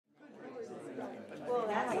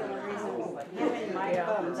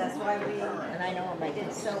That's why we, and I know I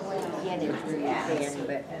did so well to get it through then,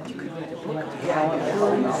 but yeah,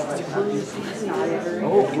 but you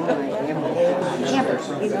know,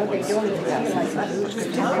 they don't even have like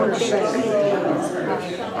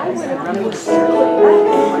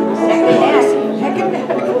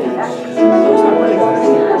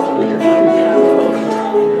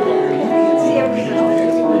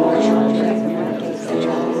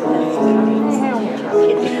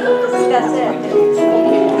that's it.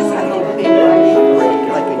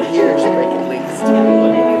 Like a year's break at least.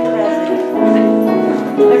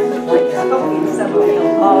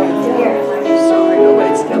 Sorry,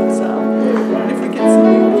 nobody steps up. If we get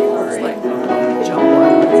something, it's like jump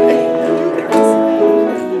on and say,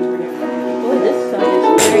 boy, this side is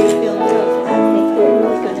very filled up. I think they're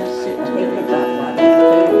going to sit take it up on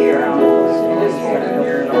here.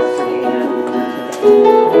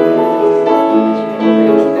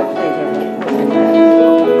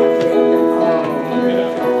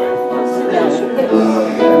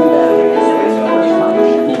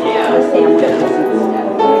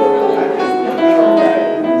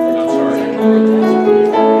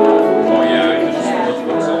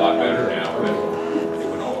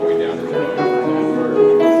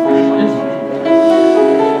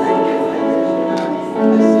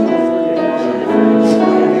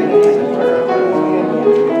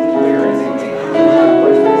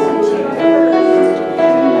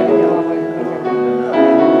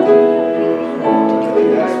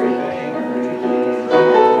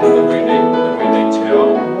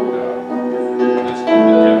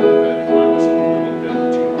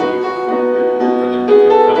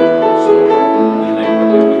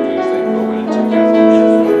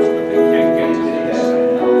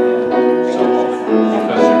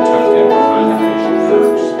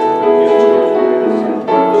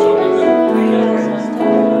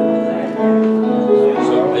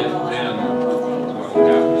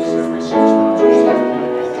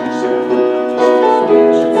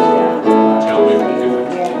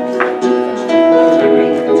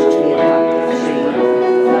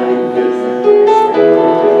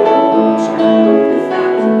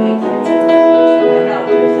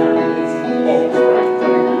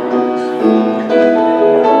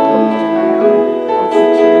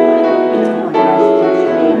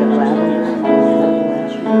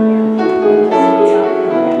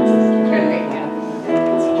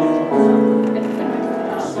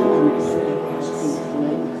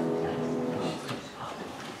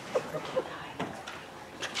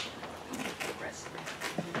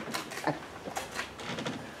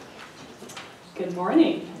 Good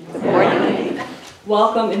morning. Good morning.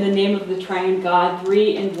 Welcome in the name of the Triune God,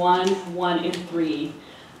 3 in 1, 1 in 3.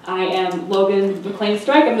 I am Logan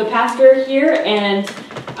McLean-Strike. I'm the pastor here, and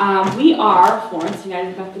we are Florence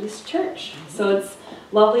United Methodist Church. So it's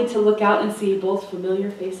lovely to look out and see both familiar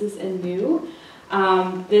faces and new.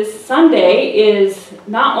 This Sunday is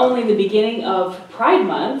not only the beginning of Pride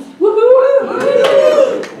Month,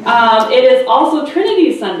 woohoo! It is also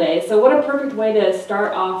Trinity Sunday. So what a perfect way to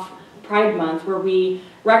start off Pride Month, where we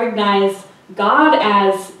recognize God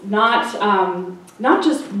as not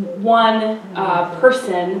just one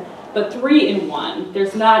person, but 3 in 1.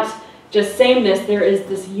 There's not just sameness, there is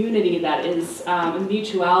this unity that is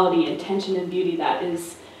mutuality and tension and beauty that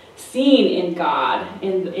is seen in God,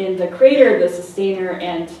 in the Creator, the Sustainer,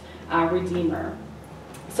 and Redeemer.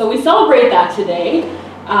 So we celebrate that today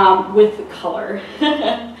with color.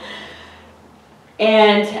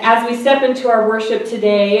 And as we step into our worship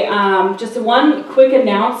today, just one quick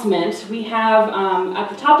announcement. We have, at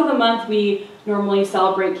the top of the month, we normally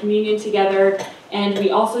celebrate communion together, and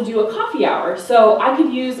we also do a coffee hour. So I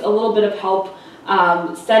could use a little bit of help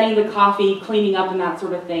setting the coffee, cleaning up, and that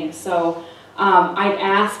sort of thing. So I'd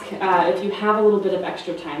ask if you have a little bit of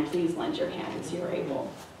extra time, please lend your hand as you're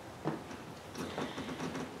able.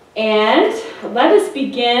 And let us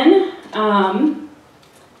begin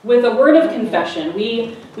with a word of confession.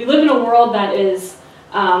 We live in a world that is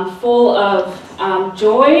full of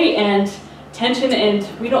joy and tension,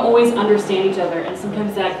 and we don't always understand each other, and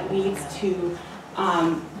sometimes that leads to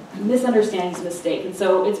misunderstandings and mistakes. And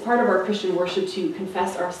so it's part of our Christian worship to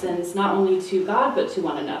confess our sins, not only to God, but to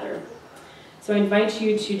one another. So I invite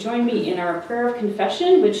you to join me in our prayer of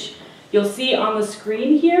confession, which you'll see on the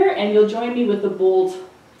screen here, and you'll join me with the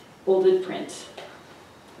bolded print.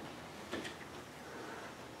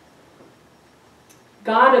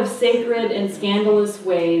 God of sacred and scandalous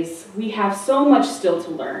ways, we have so much still to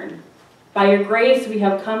learn. By your grace, we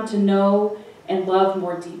have come to know and love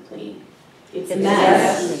more deeply. Its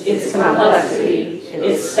mess, its complexity,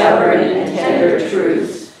 its stubborn and tender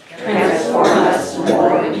truths transform us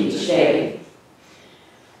more each day.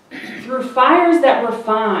 waters that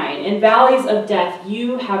refine, in valleys of death,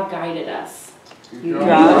 you have guided us. You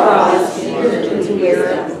draw us into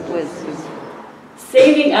wisdom,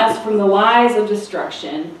 saving us from the lies of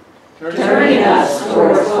destruction, turning us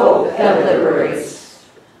towards hope that liberates.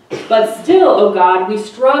 But still, O God, we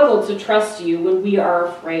struggle to trust you when we are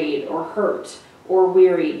afraid or hurt or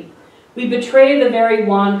weary. We betray the very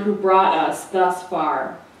one who brought us thus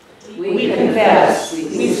far. We confess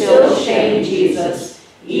we still shame Jesus,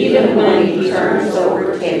 even when he turns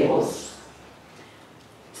over tables.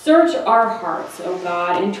 Search our hearts, O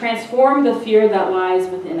God, and transform the fear that lies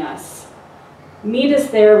within us. Meet us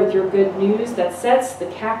there with your good news that sets the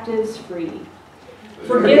captives free.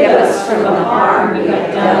 Forgive us from the harm we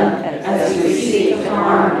have done as we seek to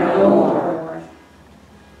harm no more.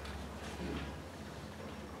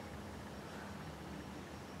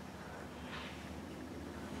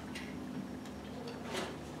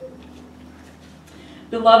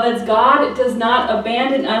 Beloveds, God does not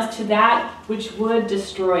abandon us to that which would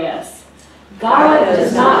destroy us. God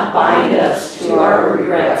does not bind us to our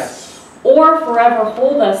regrets, or forever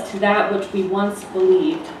hold us to that which we once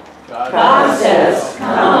believed. God says,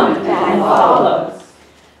 come and follow.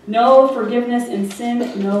 No forgiveness in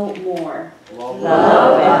sin, no more. Love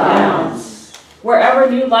abounds. Wherever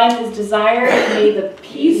new life is desired, may the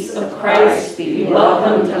peace of Christ be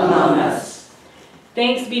welcomed among us.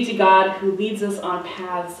 Thanks be to God who leads us on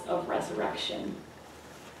paths of resurrection.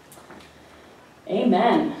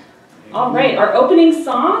 Amen. All right, our opening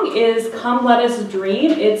song is Come Let Us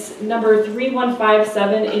Dream. It's number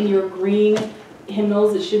 3157 in your green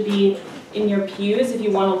hymnals. It should be in your pews if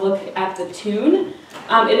you want to look at the tune.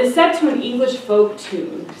 It is set to an English folk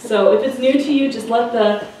tune. So if it's new to you, just let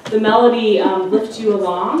the melody lift you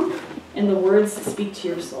along and the words speak to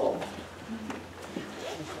your soul.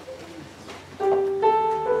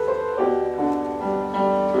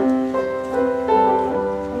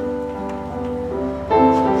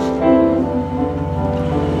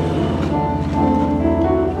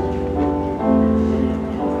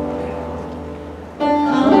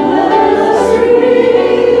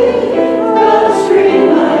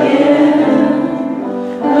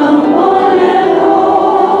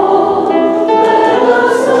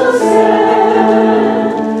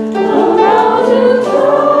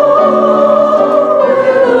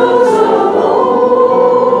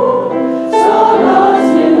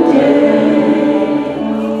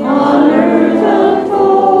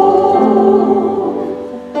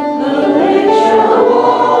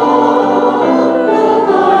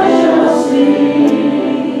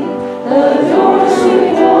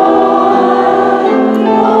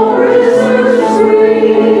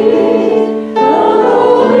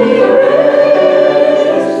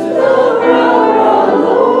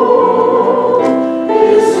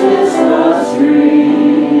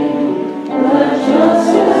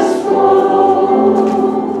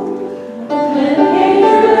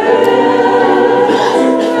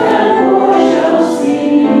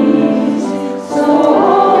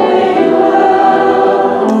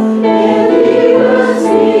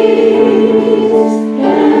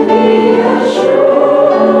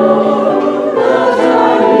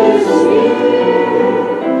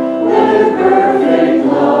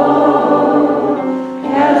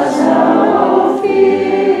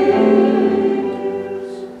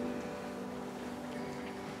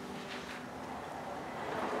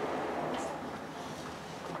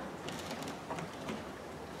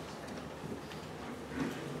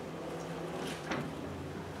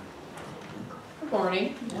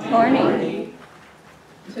 Morning.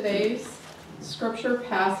 Today's scripture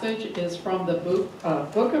passage is from the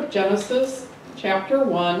book of Genesis, chapter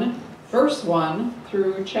 1, verse 1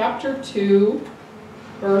 through chapter 2,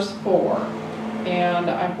 verse 4. And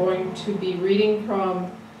I'm going to be reading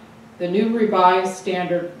from the New Revised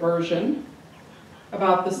Standard Version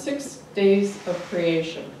about the 6 days of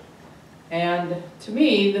creation. And to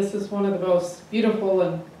me, this is one of the most beautiful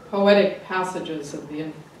and poetic passages of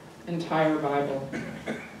the entire Bible.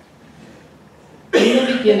 In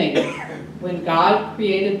the beginning, when God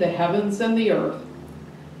created the heavens and the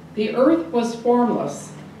earth was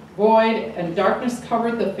formless, void, and darkness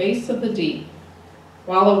covered the face of the deep,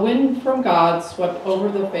 while a wind from God swept over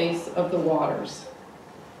the face of the waters.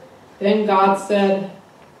 Then God said,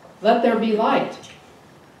 "Let there be light,"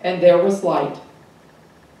 and there was light.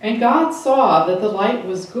 And God saw that the light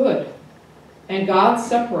was good, and God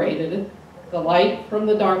separated the light from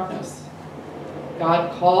the darkness.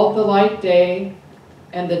 God called the light day,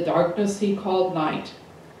 and the darkness he called night.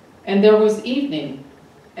 And there was evening,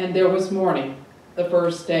 and there was morning, the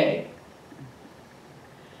first day.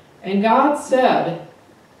 And God said,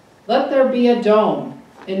 "Let there be a dome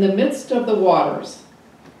in the midst of the waters,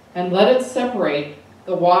 and let it separate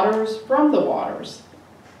the waters from the waters.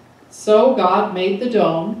 So God made the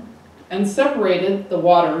dome and separated the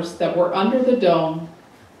waters that were under the dome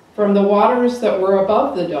from the waters that were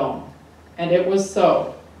above the dome, and it was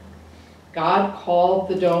so. God called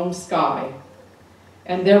the dome sky,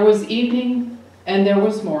 and there was evening and there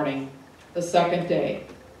was morning, the second day.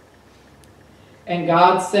 And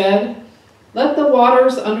God said, "Let the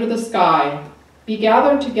waters under the sky be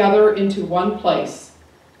gathered together into one place,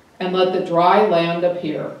 and let the dry land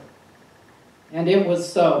appear." And it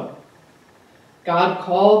was so. God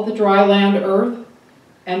called the dry land earth,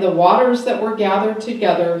 and the waters that were gathered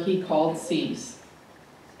together he called seas.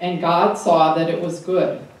 And God saw that it was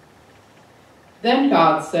good. Then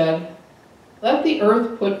God said, "Let the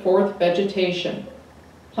earth put forth vegetation,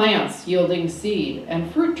 plants yielding seed,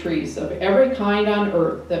 and fruit trees of every kind on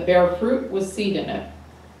earth that bear fruit with seed in it."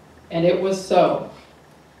 And it was so.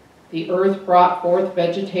 The earth brought forth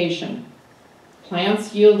vegetation,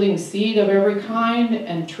 plants yielding seed of every kind,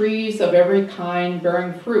 and trees of every kind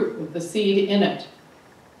bearing fruit with the seed in it.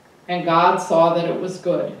 And God saw that it was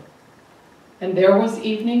good. And there was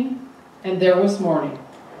evening, and there was morning,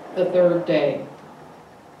 the third day.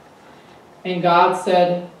 And God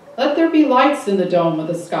said, "Let there be lights in the dome of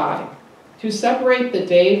the sky, to separate the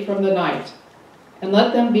day from the night, and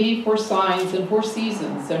let them be for signs and for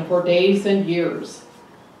seasons and for days and years.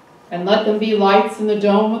 And let them be lights in the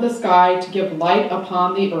dome of the sky to give light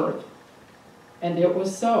upon the earth." And it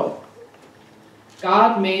was so.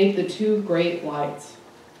 God made the two great lights,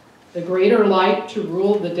 the greater light to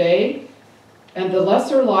rule the day, and the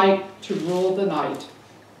lesser light to rule the night,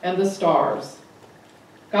 and the stars.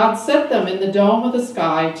 God set them in the dome of the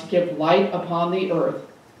sky to give light upon the earth,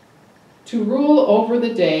 to rule over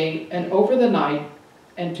the day and over the night,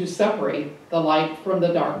 and to separate the light from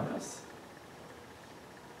the darkness.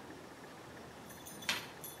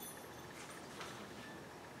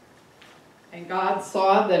 And God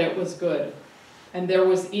saw that it was good. And there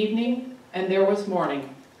was evening, and there was morning,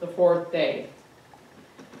 the fourth day.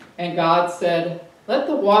 And God said, "Let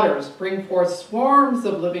the waters bring forth swarms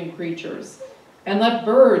of living creatures, and let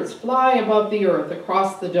birds fly above the earth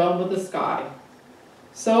across the dome of the sky."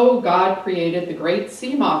 So God created the great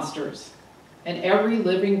sea monsters, and every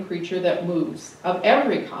living creature that moves, of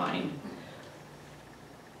every kind,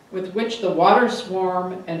 with which the waters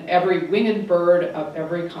swarm, and every winged bird of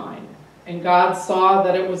every kind. And God saw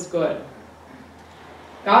that it was good.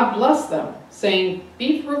 God blessed them, saying,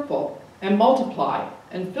 "Be fruitful, and multiply,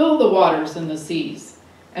 and fill the waters in the seas,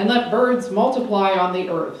 and let birds multiply on the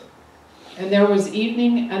earth." And there was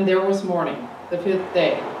evening, and there was morning, the fifth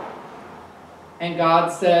day. And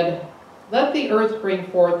God said, "Let the earth bring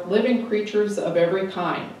forth living creatures of every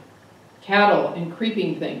kind, cattle and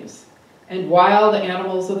creeping things, and wild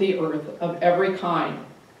animals of the earth of every kind."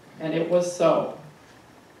 And it was so.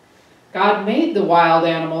 God made the wild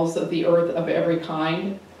animals of the earth of every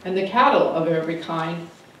kind, and the cattle of every kind,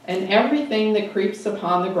 and everything that creeps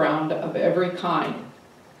upon the ground of every kind.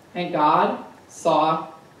 And God saw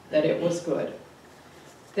that it was good.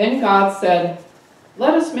 Then God said,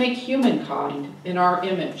 "Let us make humankind in our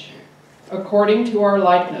image, according to our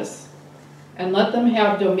likeness, and let them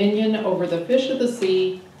have dominion over the fish of the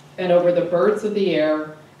sea, and over the birds of the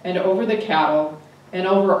air, and over the cattle, and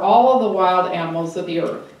over all the wild animals of the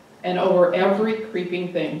earth, and over every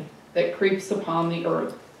creeping thing that creeps upon the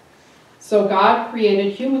earth." So God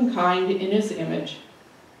created humankind in his image.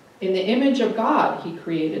 In the image of God he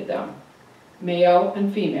created them. Male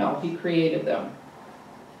and female he created them.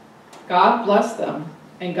 God blessed them,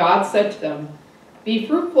 and God said to them, "Be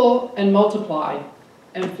fruitful and multiply,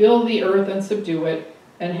 and fill the earth and subdue it,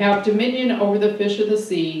 and have dominion over the fish of the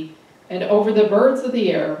sea, and over the birds of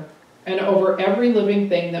the air, and over every living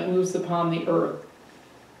thing that moves upon the earth."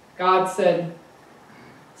 God said,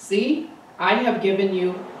 "See, I have given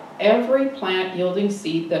you every plant yielding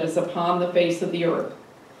seed that is upon the face of the earth,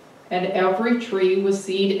 and every tree with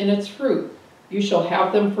seed in its fruit. You shall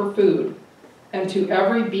have them for food, and to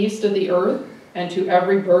every beast of the earth, and to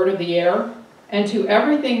every bird of the air, and to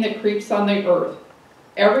everything that creeps on the earth,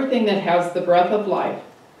 everything that has the breath of life,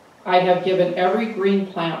 I have given every green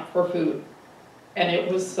plant for food." And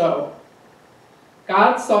it was so.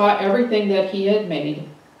 God saw everything that he had made,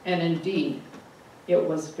 and indeed it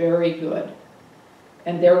was very good.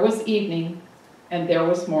 And there was evening, and there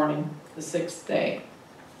was morning, the sixth day.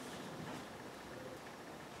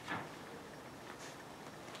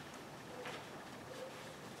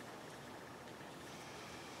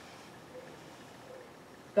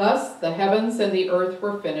 Thus the heavens and the earth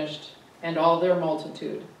were finished, and all their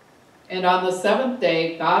multitude. And on the seventh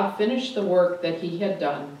day, God finished the work that he had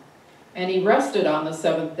done, and he rested on the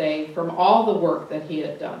seventh day from all the work that he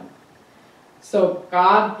had done. So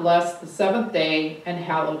God blessed the seventh day and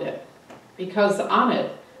hallowed it, because on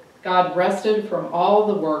it God rested from all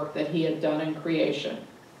the work that he had done in creation.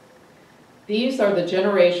 These are the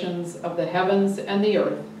generations of the heavens and the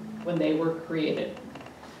earth when they were created.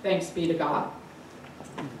 Thanks be to God.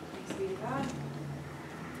 Thanks be to God.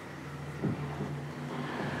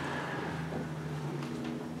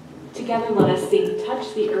 Together let us sing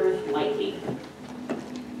Touch the Earth Lightly.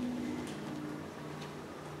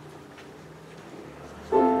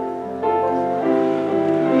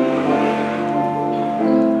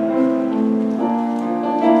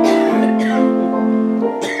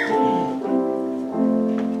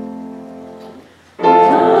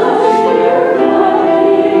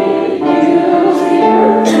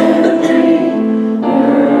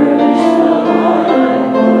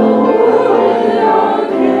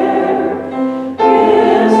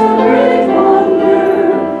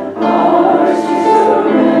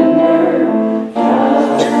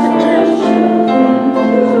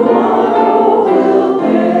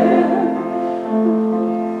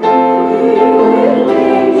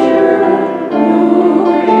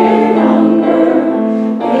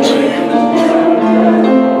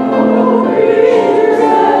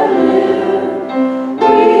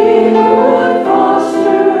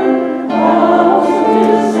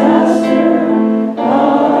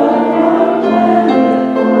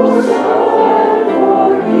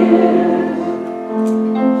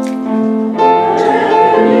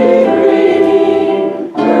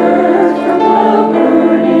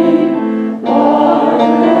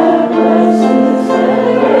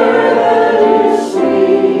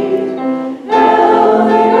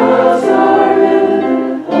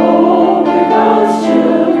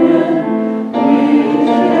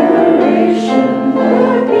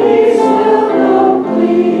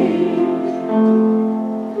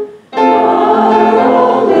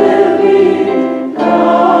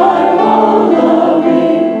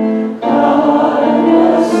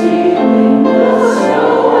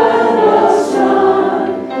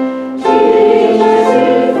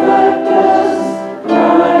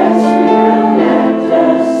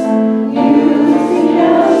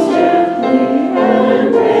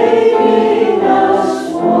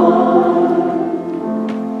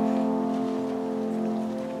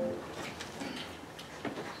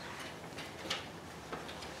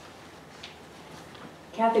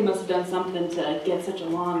 Kathy must have done something to get such a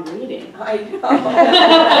long reading. I know.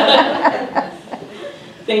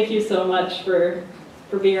 Thank you so much for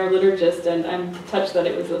being our liturgist, and I'm touched that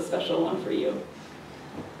it was a special one for you.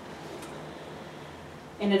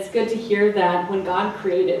 And it's good to hear that when God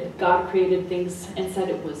created things and said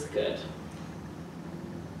it was good.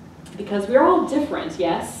 Because we're all different,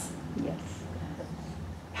 yes? Yes.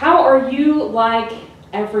 How are you like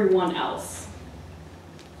everyone else?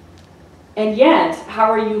 And yet, how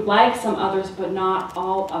are you like some others but not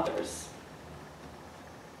all others?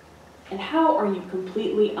 And how are you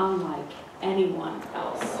completely unlike anyone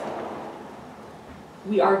else?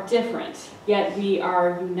 We are different, yet we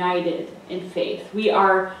are united in faith. We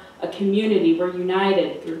are a community. We're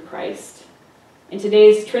united through Christ. And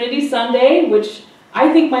today's Trinity Sunday, which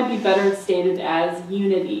I think might be better stated as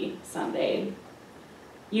Unity Sunday.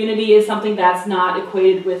 Unity is something that's not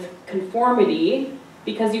equated with conformity,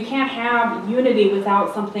 because you can't have unity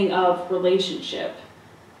without something of relationship.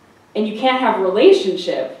 And you can't have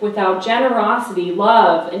relationship without generosity,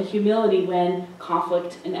 love, and humility when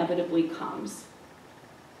conflict inevitably comes.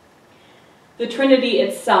 The Trinity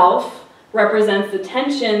itself represents the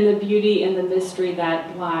tension, the beauty, and the mystery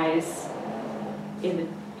that lies in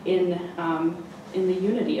the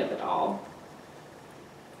unity of it all.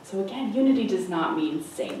 So again, unity does not mean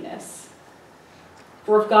sameness.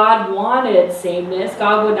 For if God wanted sameness,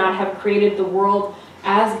 God would not have created the world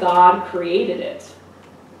as God created it.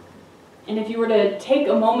 And if you were to take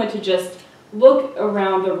a moment to just look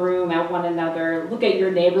around the room at one another, look at your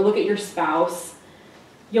neighbor, look at your spouse,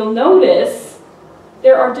 you'll notice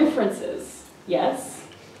there are differences, yes?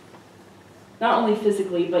 Not only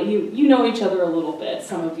physically, but you know each other a little bit,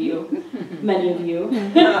 some of you, many of you.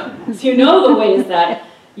 So you know the ways that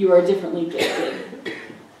you are differently gifted.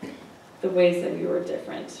 The ways that you are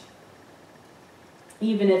different.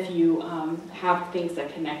 Even if you have things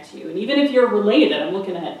that connect you. And even if you're related, I'm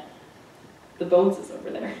looking at the Boneses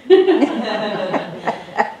over there.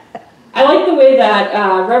 I like the way that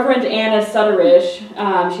Reverend Anna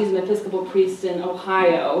Sutterish, she's an Episcopal priest in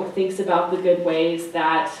Ohio, thinks about the good ways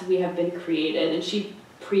that we have been created. And she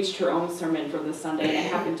preached her own sermon for this Sunday, and I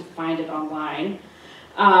happened to find it online.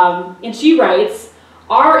 And she writes,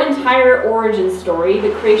 "Our entire origin story,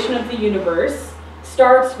 the creation of the universe,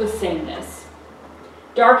 starts with sameness.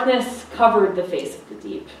 Darkness covered the face of the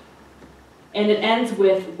deep. And it ends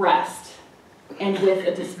with rest and with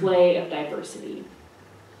a display of diversity.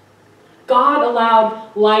 God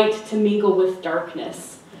allowed light to mingle with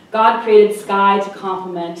darkness. God created sky to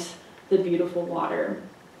complement the beautiful water.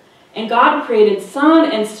 And God created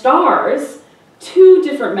sun and stars, two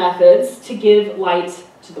different methods to give light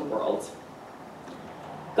to the world.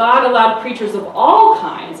 God allowed creatures of all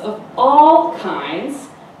kinds,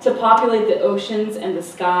 to populate the oceans and the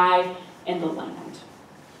sky and the land."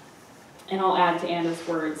 And I'll add to Anna's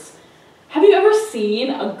words, have you ever seen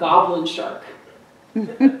a goblin shark?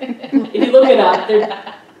 If you look it up,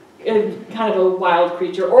 they're kind of a wild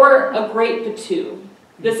creature. Or a great patu.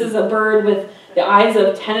 This is a bird with the eyes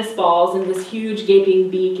of tennis balls and this huge gaping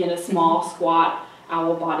beak and a small, squat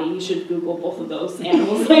owl body. You should Google both of those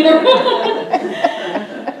animals later.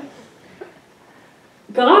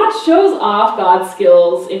 God shows off God's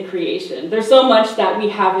skills in creation. There's so much that we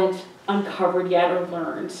haven't uncovered yet or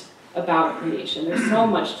learned about creation. There's so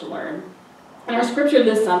much to learn. And our scripture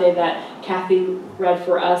this Sunday that Kathy read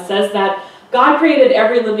for us says that God created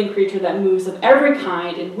every living creature that moves of every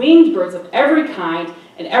kind, and winged birds of every kind,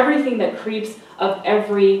 and everything that creeps of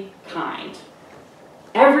every kind.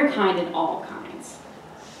 Every kind and all kinds.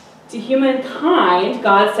 To humankind,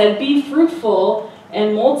 God said, "Be fruitful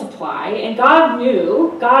and multiply." And God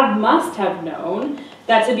must have known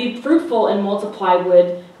that to be fruitful and multiply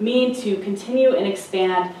would mean to continue and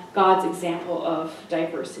expand God's example of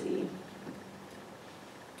diversity.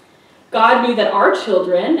 God knew that our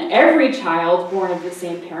children, every child born of the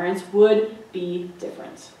same parents, would be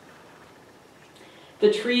different.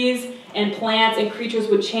 The trees and plants and creatures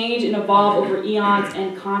would change and evolve over eons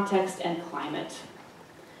and context and climate.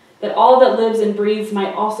 That all that lives and breathes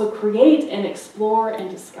might also create and explore and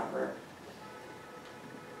discover.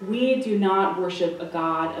 We do not worship a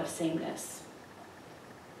God of sameness.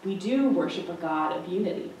 We do worship a God of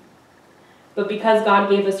unity. But because God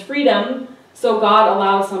gave us freedom, so God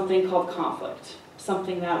allows something called conflict,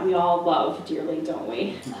 something that we all love dearly, don't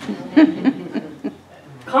we?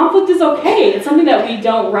 Conflict is okay. It's something that we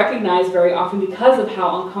don't recognize very often because of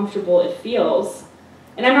how uncomfortable it feels.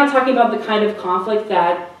 And I'm not talking about the kind of conflict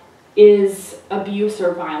that is abuse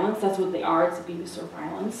or violence. That's what they are. It's abuse or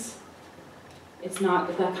violence. It's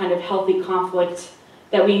not that kind of healthy conflict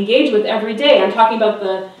that we engage with every day. I'm talking about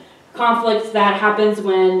the conflict that happens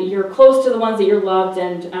when you're close to the ones that you're loved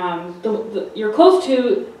and you're close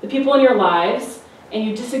to the people in your lives and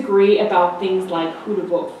you disagree about things like who to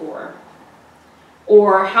vote for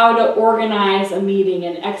or how to organize a meeting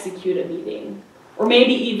and execute a meeting, or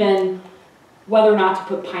maybe even whether or not to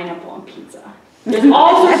put pineapple on pizza. There's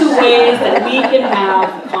all sorts of ways that we can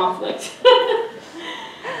have conflict.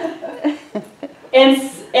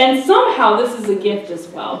 And somehow this is a gift as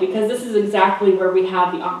well, because this is exactly where we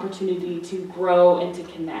have the opportunity to grow and to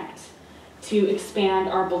connect, to expand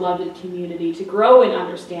our beloved community, to grow in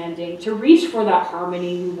understanding, to reach for that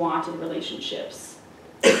harmony we want in relationships.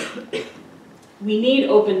 We need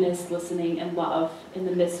openness, listening, and love in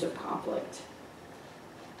the midst of conflict.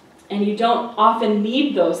 And you don't often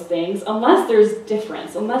need those things unless there's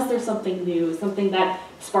difference, unless there's something new, something that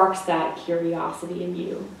sparks that curiosity in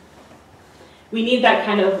you. We need that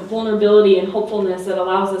kind of vulnerability and hopefulness that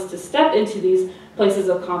allows us to step into these places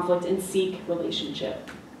of conflict and seek relationship.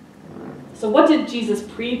 So what did Jesus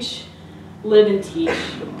preach, live, and teach?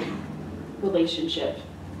 Relationship.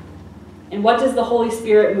 And what does the Holy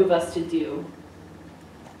Spirit move us to do?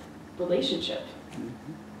 Relationship.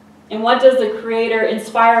 And what does the Creator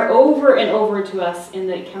inspire over and over to us in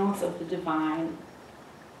the accounts of the divine?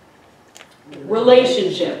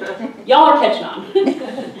 Relationship. Y'all are catching on.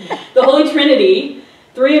 The Holy Trinity,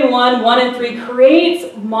 3 in 1, 1 in 3,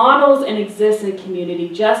 creates, models, and exists in a community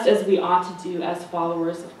just as we ought to do as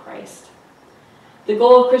followers of Christ. The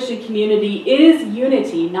goal of Christian community is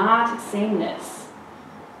unity, not sameness.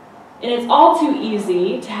 And it's all too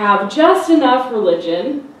easy to have just enough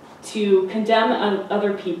religion to condemn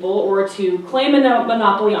other people or to claim a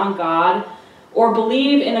monopoly on God or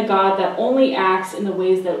believe in a God that only acts in the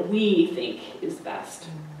ways that we think is best.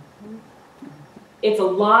 It's a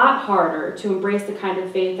lot harder to embrace the kind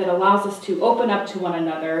of faith that allows us to open up to one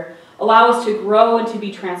another, allow us to grow and to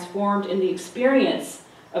be transformed in the experience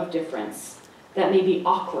of difference that may be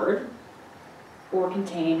awkward or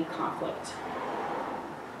contain conflict.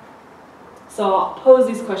 So I'll pose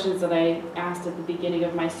these questions that I asked at the beginning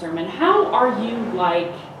of my sermon. How are you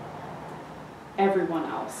like everyone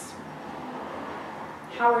else?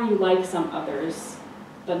 How are you like some others,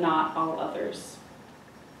 but not all others?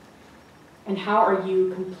 And how are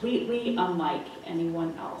you completely unlike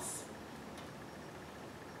anyone else?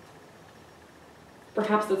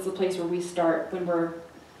 Perhaps that's the place where we start when we're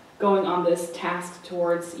going on this task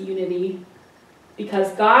towards unity,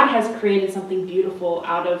 because God has created something beautiful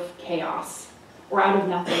out of chaos, or out of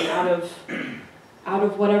nothing, out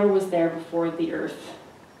of whatever was there before the earth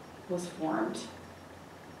was formed.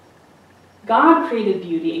 God created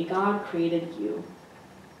beauty, and God created you.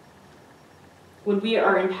 When we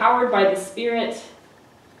are empowered by the Spirit,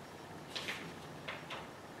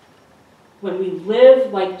 when we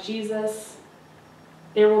live like Jesus,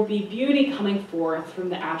 there will be beauty coming forth from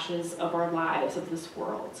the ashes of our lives, of this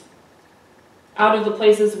world, out of the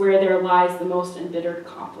places where there lies the most embittered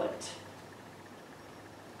conflict.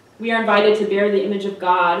 We are invited to bear the image of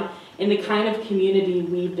God in the kind of community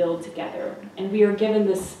we build together, and we are given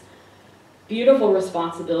this beautiful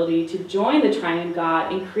responsibility to join the triune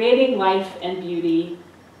God in creating life and beauty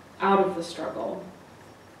out of the struggle.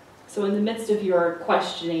 So in the midst of your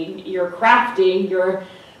questioning, your crafting, your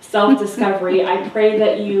self-discovery, I pray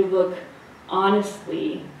that you look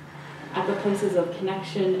honestly at the places of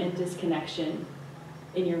connection and disconnection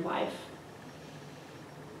in your life.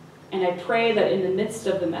 And I pray that in the midst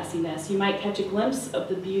of the messiness, you might catch a glimpse of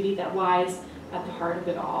the beauty that lies at the heart of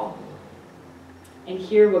it all, and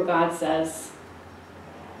hear what God says,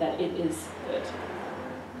 that it is good.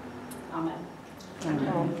 Amen.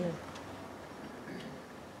 Amen.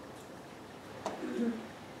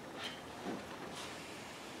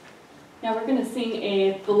 Now we're going to sing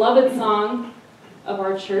a beloved song of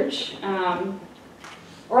our church,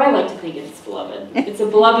 or I like to think it's beloved. It's a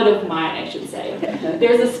beloved of mine, I should say.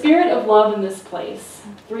 There's a spirit of love in this place.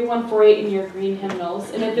 3148 in your green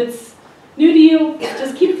hymnals, and if it's new to you,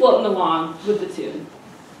 just keep floating along with the tune.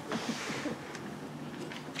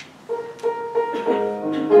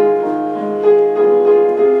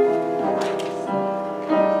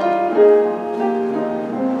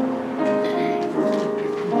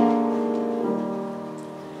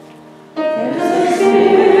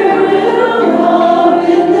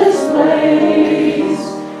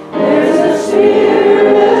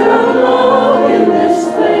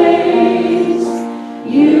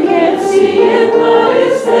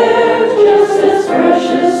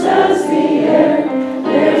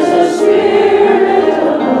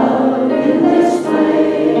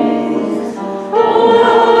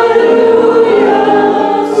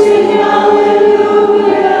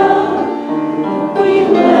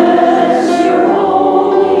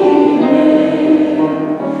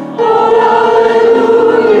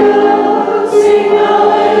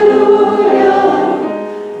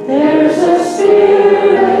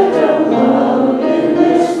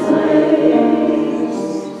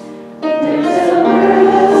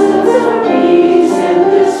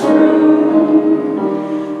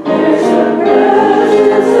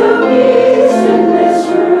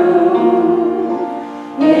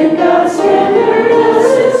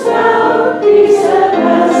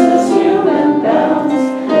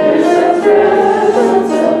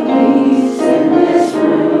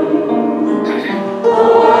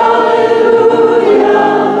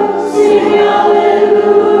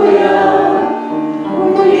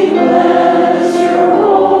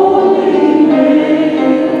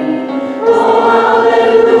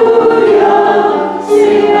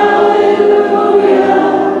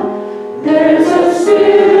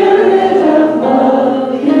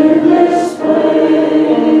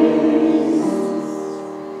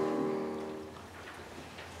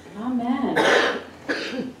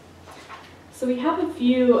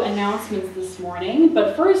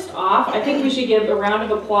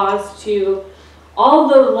 To all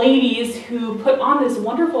the ladies who put on this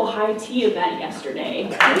wonderful high tea event yesterday.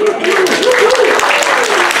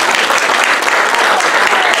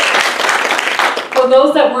 For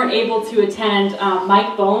those that weren't able to attend,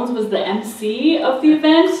 Mike Bones was the MC of the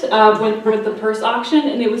event with the purse auction,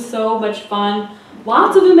 and it was so much fun.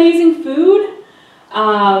 Lots of amazing food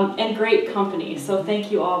and great company. So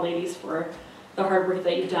thank you all, ladies, for the hard work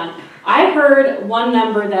that you've done. I heard one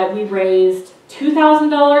number that we raised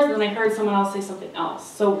 $2,000, and then I heard someone else say something else.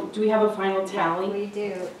 So do we have a final tally? Yeah, we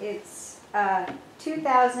do. It's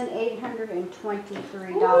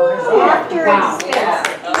 $2,823 after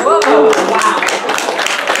expenses. Whoa, wow.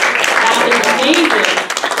 That is amazing.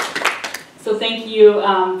 So thank you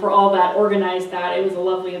for all that, organized that. It was a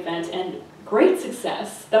lovely event and great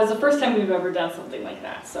success. That was the first time we've ever done something like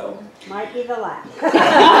that. So might be the last.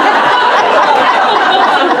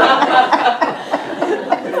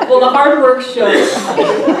 Well, the hard work shows.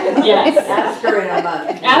 Yes. Ask her in a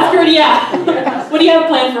month. Ask her, yeah. What do you have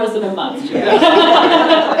planned for us in a month, Judy?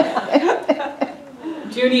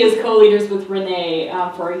 Judy is co-leaders with Renee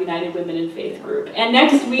for our United Women in Faith group. And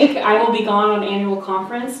next week I will be gone on annual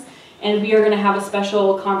conference, and we are going to have a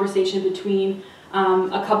special conversation between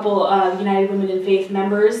a couple of United Women in Faith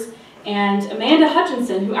members and Amanda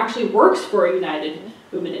Hutchinson, who actually works for United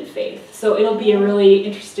Women in Faith. So it'll be a really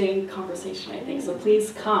interesting conversation, I think, so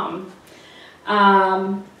please come.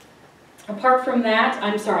 Apart from that,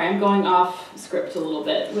 I'm sorry, I'm going off script a little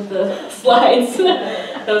bit with the slides.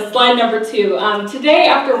 So slide number 2. Today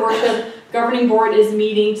after worship, governing board is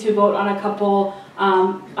meeting to vote on a couple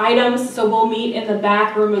items. So we'll meet in the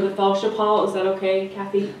back room of the fellowship hall. Is that okay,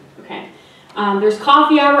 Kathy? Okay. There's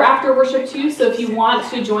coffee hour after worship too, so if you want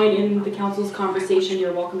to join in the council's conversation,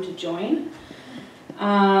 you're welcome to join.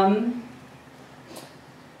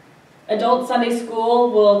 Adult Sunday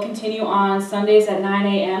School will continue on Sundays at 9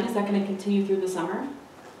 a.m. Is that going to continue through the summer?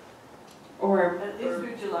 Or At least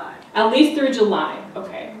through July. At least through July.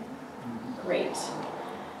 Okay. Great.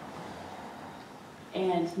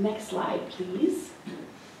 And next slide, please.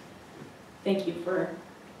 Thank you for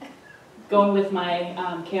going with my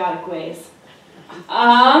chaotic ways.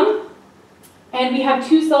 And we have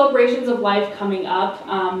 2 celebrations of life coming up.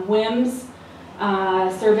 WIMS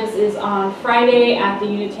service is on Friday at the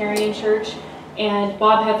Unitarian Church, and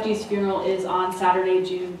Bob Hefty's funeral is on Saturday,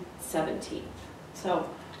 June 17th. So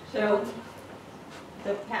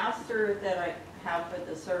the pastor that I have for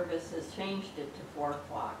the service has changed it to 4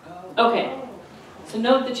 o'clock. okay. So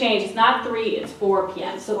note the change. It's not 3, it's 4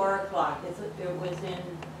 p.m. It's So 4 o'clock. It was in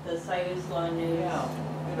the Sayusla News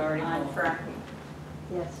on Friday.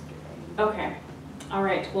 Yes. okay. All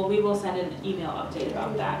right. Well, we will send an email update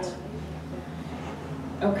about that.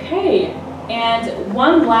 Okay. And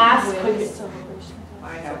one last quick.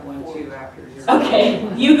 I have one too after yours.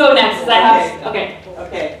 Okay. You go next. 'Cause I have. Okay.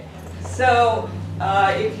 Okay, so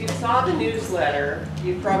if you saw the newsletter,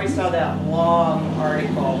 you probably saw that long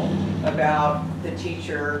article about the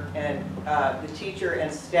teacher and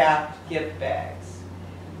staff gift bags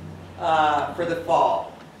for the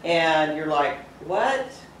fall. And you're like, what?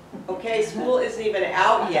 Okay, school isn't even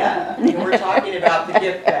out yet, and we're talking about the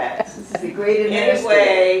gift bags. This is a great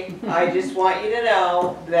Anyway, I just want you to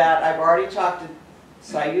know that I've already talked to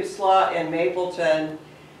Sayusla and Mapleton,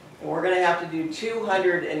 and we're going to have to do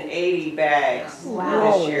 280 bags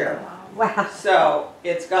this year. Wow. So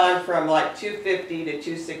it's gone from like 250 to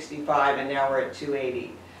 265, and now we're at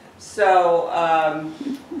 280. So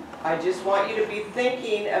I just want you to be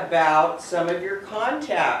thinking about some of your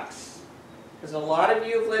contacts, because a lot of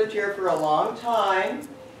you have lived here for a long time,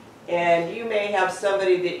 and you may have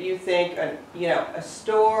somebody that you think, a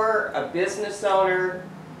store, a business owner,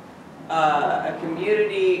 a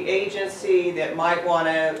community agency that might want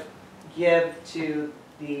to give to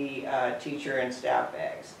the teacher and staff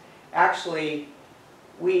bags. Actually,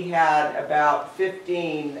 we had about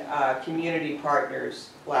 15 community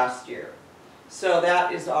partners last year. So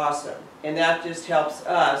that is awesome. And that just helps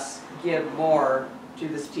us give more to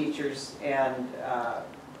the teachers and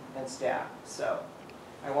staff. So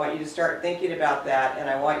I want you to start thinking about that, and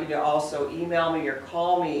I want you to also email me or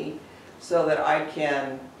call me so that I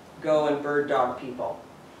can go and bird dog people.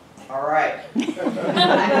 All right.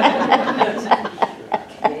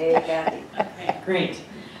 Okay, great.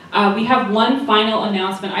 We have one final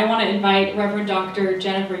announcement. I want to invite Reverend Dr.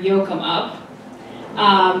 Jennifer Yoakum up.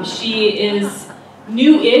 She is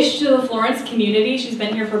new-ish to the Florence community. She's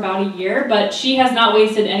been here for about a year, but she has not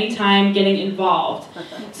wasted any time getting involved.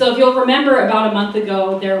 So if you'll remember, about a month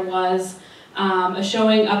ago, there was a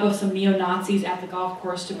showing up of some neo-Nazis at the golf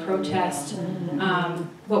course to protest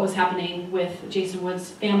what was happening with Jason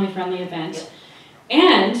Wood's family-friendly event.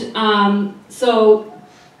 And so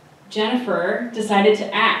Jennifer decided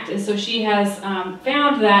to act, and so she has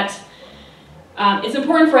found that it's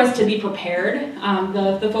important for us to be prepared.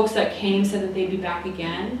 The folks that came said that they'd be back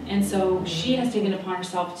again, and so she has taken it upon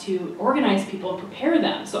herself to organize people and prepare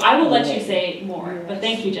them. So I will let you say more, but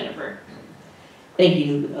thank you, Jennifer. Thank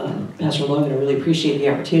you, Pastor Logan. I really appreciate the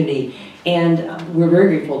opportunity, and we're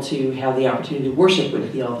very grateful to have the opportunity to worship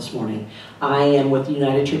with you all this morning. I am with the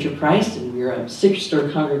United Church of Christ, and we're a sister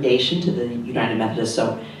congregation to the United Methodist.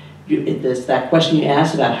 So it's that question you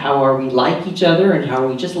asked about how are we like each other and how are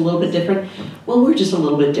we just a little bit different? Well, we're just a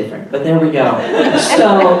little bit different, but there we go.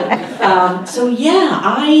 So yeah,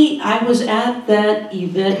 I was at that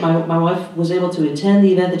event. My wife was able to attend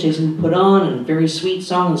the event that Jason put on, and a very sweet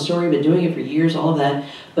song and story, been doing it for years, all of that.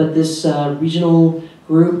 But this regional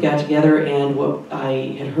group got together, and what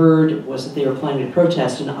I had heard was that they were planning to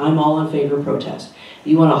protest, and I'm all in favor of protest.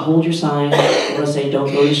 You want to hold your sign, you want to say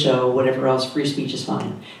don't go to the show, whatever else, free speech is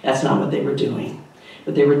fine. That's not what they were doing.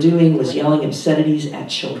 What they were doing was yelling obscenities at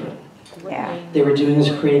children. Yeah. They were doing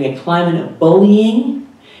was creating a climate of bullying.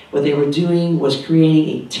 What they were doing was creating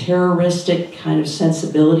a terroristic kind of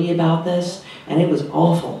sensibility about this, and it was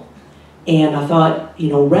awful. And I thought, you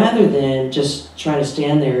know, rather than just try to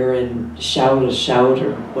stand there and shout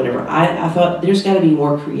or whatever, I thought there's got to be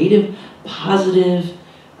more creative, positive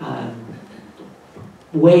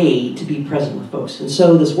way to be present with folks. And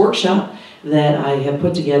so this workshop that I have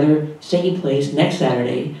put together is taking place next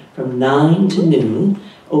Saturday from 9 to noon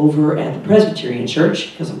over at the Presbyterian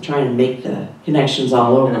Church, because I'm trying to make the connections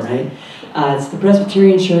all over, right? It's the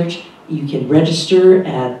Presbyterian Church. You can register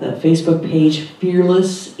at the Facebook page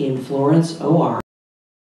Fearless in Florence, OR.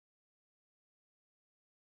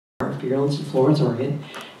 Fearless in Florence, Oregon.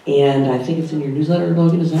 And I think it's in your newsletter,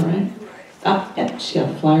 Logan, is that right? Oh, yeah, she's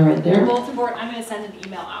got the flyer right there. Bulletin board, I'm going to send an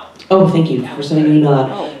email out. Oh, thank you for sending an email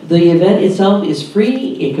out. The event itself is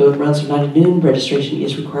free. It runs from 9 to noon. Registration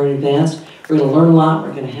is required in advance. We're going to learn a lot.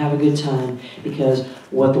 We're going to have a good time, because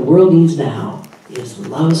what the world needs now is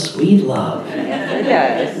love, sweet love.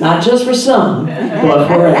 Yes. Not just for some, but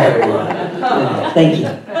for everyone. Thank you.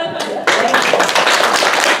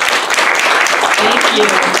 Thank you.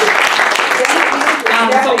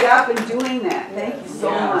 Stepping up and doing that. Thank you so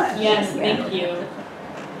much. Yes, thank you.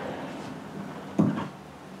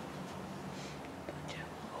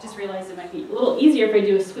 Just realized it might be a little easier if I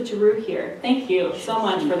do a switcheroo here. Thank you so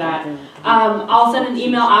much for that. I'll send an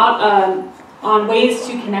email out on ways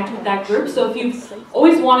to connect with that group. So if you've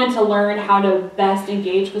always wanted to learn how to best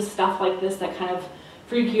engage with stuff like this that kind of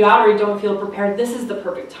freak you out or you don't feel prepared, this is the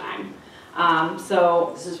perfect time.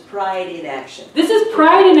 This is pride in action. This is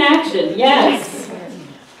pride in action, yes.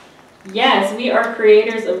 Yes, we are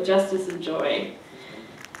creators of justice and joy.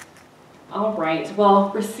 All right, well,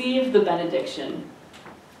 receive the benediction.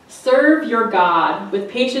 Serve your God with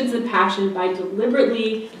patience and passion by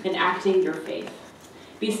deliberately enacting your faith.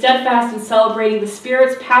 Be steadfast in celebrating the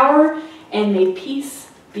Spirit's power, and may peace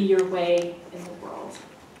be your way in the world.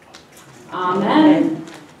 Amen.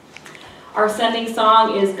 Our sending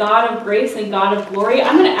song is God of Grace and God of Glory.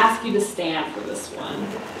 I'm going to ask you to stand for this one.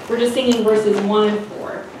 We're just singing verses 1 and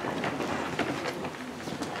 4.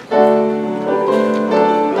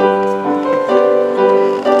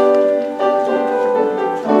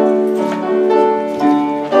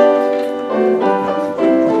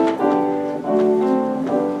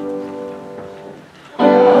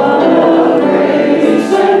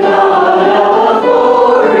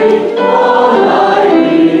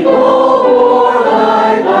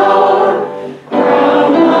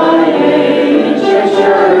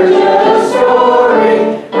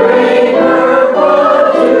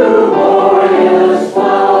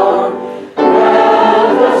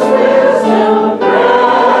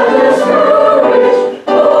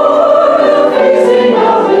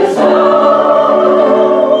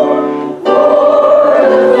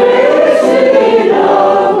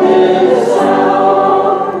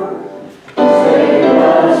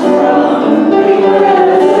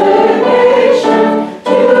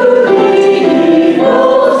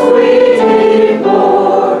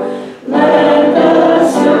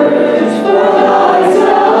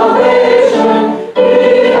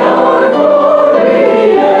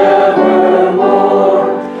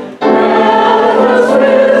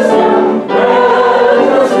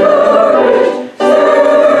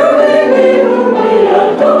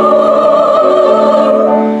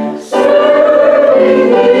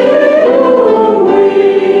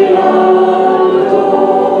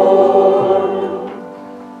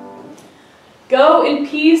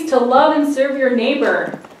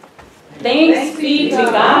 Thanks be to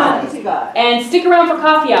God. And stick around for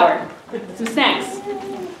coffee hour. Some snacks.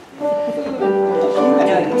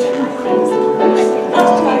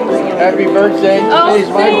 Happy birthday. Today's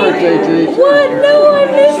my birthday, too. What? No, I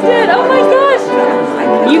missed